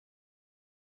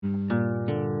Within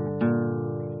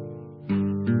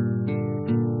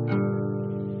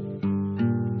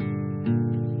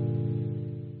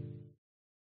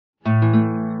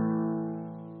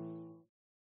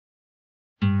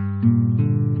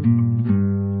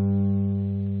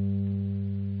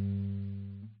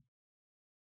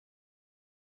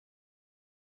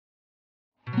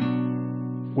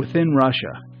Russia,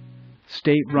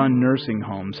 state-run nursing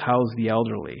homes house the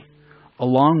elderly,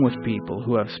 along with people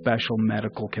who have special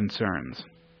medical concerns.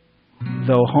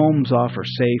 Though homes offer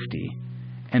safety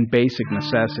and basic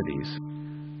necessities,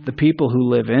 the people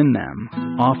who live in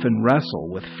them often wrestle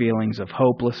with feelings of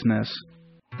hopelessness,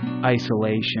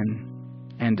 isolation,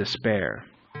 and despair.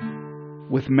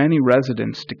 With many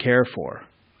residents to care for,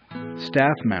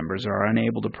 staff members are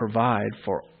unable to provide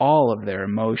for all of their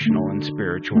emotional and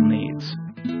spiritual needs.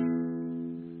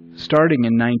 Starting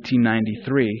in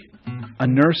 1993, a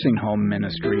nursing home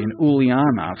ministry in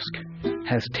Ulyanovsk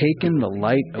has taken the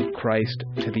light of Christ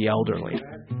to the elderly.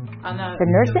 The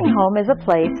nursing home is a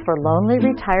place for lonely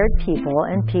retired people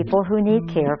and people who need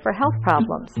care for health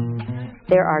problems.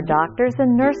 There are doctors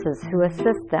and nurses who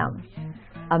assist them.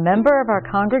 A member of our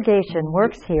congregation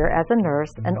works here as a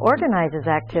nurse and organizes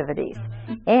activities,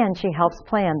 and she helps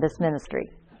plan this ministry.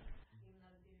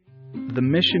 The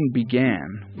mission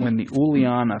began when the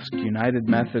Ulyanovsk United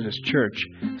Methodist Church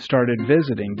started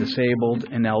visiting disabled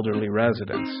and elderly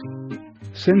residents.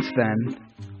 Since then,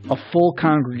 a full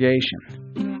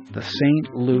congregation, the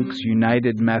St. Luke's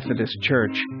United Methodist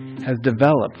Church, has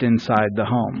developed inside the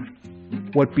home.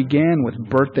 What began with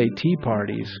birthday tea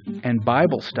parties and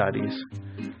Bible studies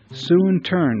soon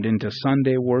turned into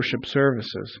Sunday worship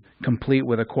services, complete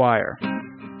with a choir.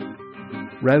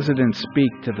 Residents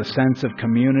speak to the sense of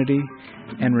community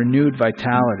and renewed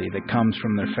vitality that comes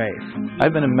from their faith.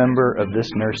 I've been a member of this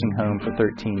nursing home for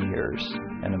 13 years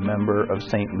and a member of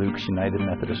St. Luke's United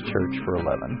Methodist Church for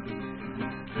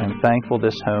 11. I'm thankful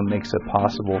this home makes it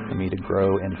possible for me to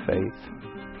grow in faith.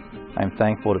 I'm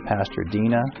thankful to Pastor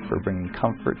Dina for bringing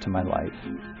comfort to my life,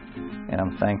 and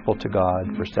I'm thankful to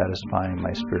God for satisfying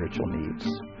my spiritual needs.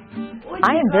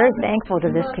 I am very thankful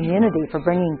to this community for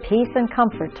bringing peace and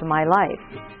comfort to my life.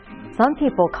 Some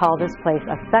people call this place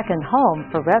a second home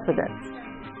for residents,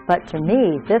 but to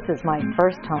me, this is my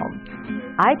first home.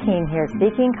 I came here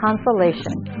seeking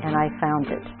consolation, and I found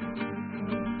it.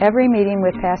 Every meeting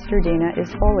with Pastor Dina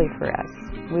is holy for us.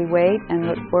 We wait and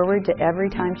look forward to every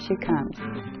time she comes.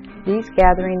 These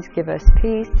gatherings give us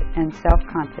peace and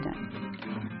self-confidence.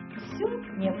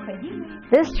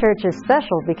 This church is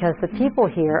special because the people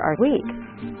here are weak,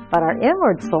 but our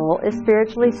inward soul is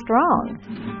spiritually strong.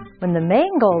 When the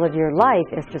main goal of your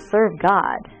life is to serve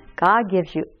God, God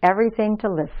gives you everything to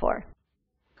live for.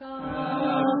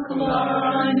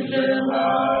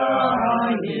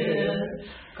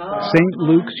 St.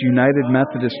 Luke's United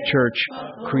Methodist Church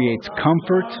creates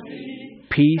comfort,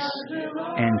 peace,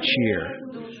 and cheer.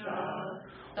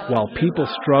 While people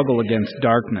struggle against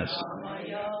darkness,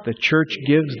 the church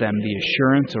gives them the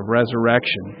assurance of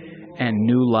resurrection and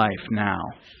new life now.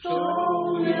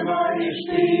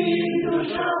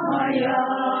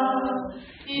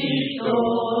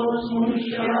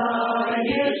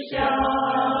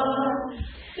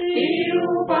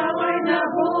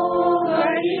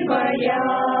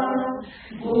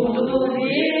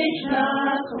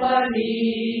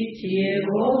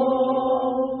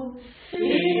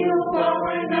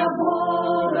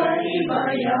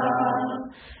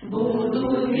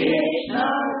 Буду вечно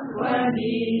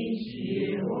хвалить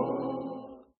Его.